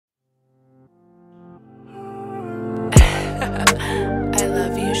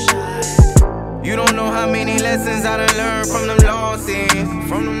many lessons I done learned from them losses.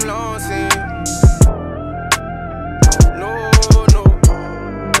 From them losses.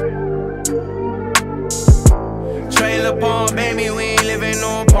 Trailer park, baby, we ain't living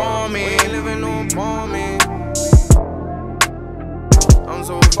no apartment. I'm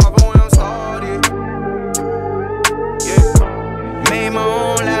so far from where I'm started. Yeah. Made my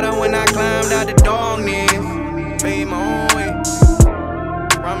own ladder when I climbed out the darkness. Made my own way.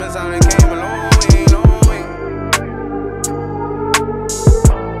 Promise I done came a long way.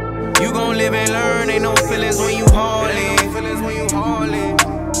 You gon' live and learn, ain't no feelings when you haulin'.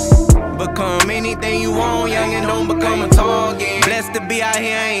 Become anything you want, young, and don't become a target. Blessed to be out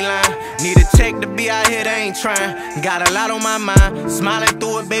here, I ain't lying. Need a check to be out here, they ain't trying. Got a lot on my mind, smiling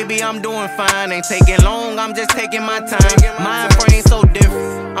through it, baby, I'm doing fine. Ain't taking long, I'm just taking my time. Mind frame so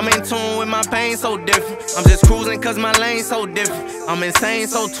different, I'm in tune with my pain so different. I'm just cruising cause my lane so different. I'm insane,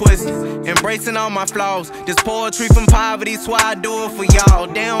 so twisted, embracing all my flaws. This poetry from poverty, that's why I do it for y'all.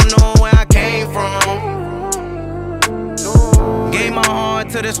 They don't know where I came from. Gave my heart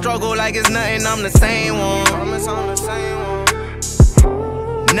to the struggle like it's nothing, I'm the same one.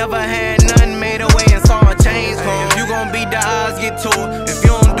 Never had nothing, made a way and saw a change come. If you gon' beat the odds, get to it. If you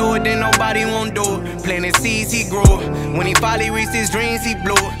don't do it, then nobody won't do it. Planting seeds, he grew it. When he finally reached his dreams, he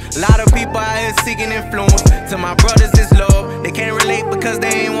blew it. A lot of people out here seeking influence. To my brothers, it's love. They can't relate because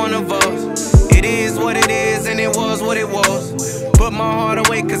they ain't one of us. It is what it is and it was what it was. Put my heart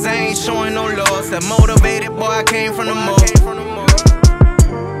away cause I ain't showing no loss. That motivated boy, I came from the mud.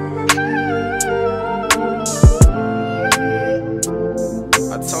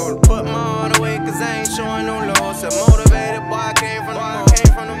 I told her put my heart away cause I ain't showing no loss. That motivated boy, I came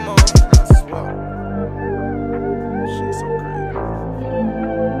from the mud. I swear. Shit so crazy.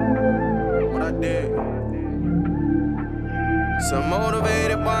 What I did. So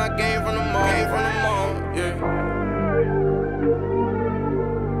motivated boy, I came from the mud. Yeah.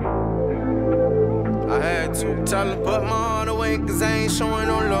 I had to tell her put my heart away cause I ain't showing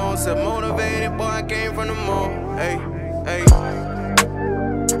no loss. Said motivated boy, I came from the mud. Hey.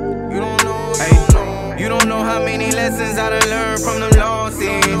 You don't know how many lessons I done learned from them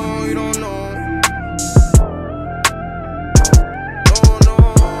losses. You don't know.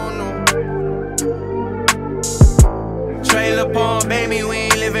 Trailer park, baby, we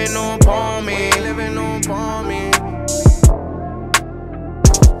ain't living no apartment.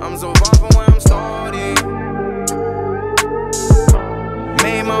 I'm so far from where I'm started.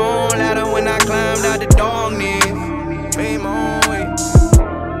 Made my own ladder when I climbed out the darkness. Made my own way.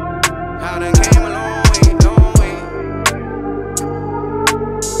 I done came a long way.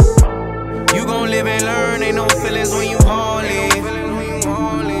 You gon' live and learn, ain't no feelings when you haulin'.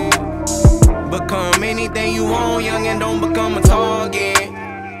 Become anything you want, young, and don't become a target.